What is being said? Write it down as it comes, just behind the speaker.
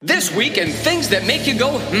This week in things that make you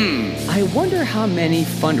go, I wonder how many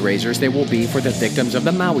fundraisers there will be for the victims of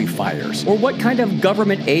the Maui fires, or what kind of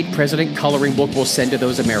government aid President Coloring Book will send to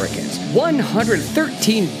those Americans.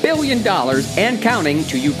 $113 billion and counting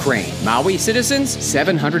to Ukraine. Maui citizens,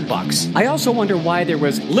 $700. I also wonder why there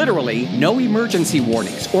was literally no emergency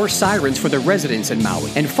warnings or sirens for the residents in Maui.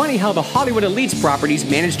 And funny how the Hollywood elite's properties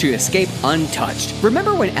managed to escape untouched.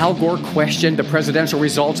 Remember when Al Gore questioned the presidential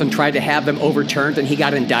results and tried to have them overturned and he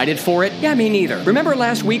got indicted for it? Yeah, me neither. Remember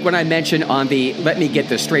last week when I mentioned on the Let Me Get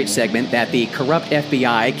This Straight segment that the corrupt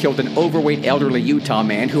FBI killed an overweight elderly Utah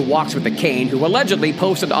man who walks with a cane who allegedly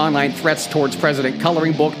posted online threats towards President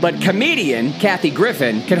Coloring Book, but comedian Kathy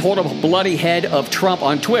Griffin can hold up a bloody head of Trump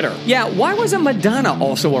on Twitter. Yeah, why wasn't Madonna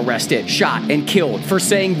also arrested, shot, and killed for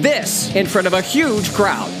saying this in front of a huge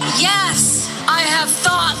crowd? Yes, I have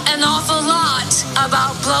thought an awful lot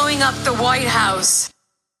about blowing up the White House.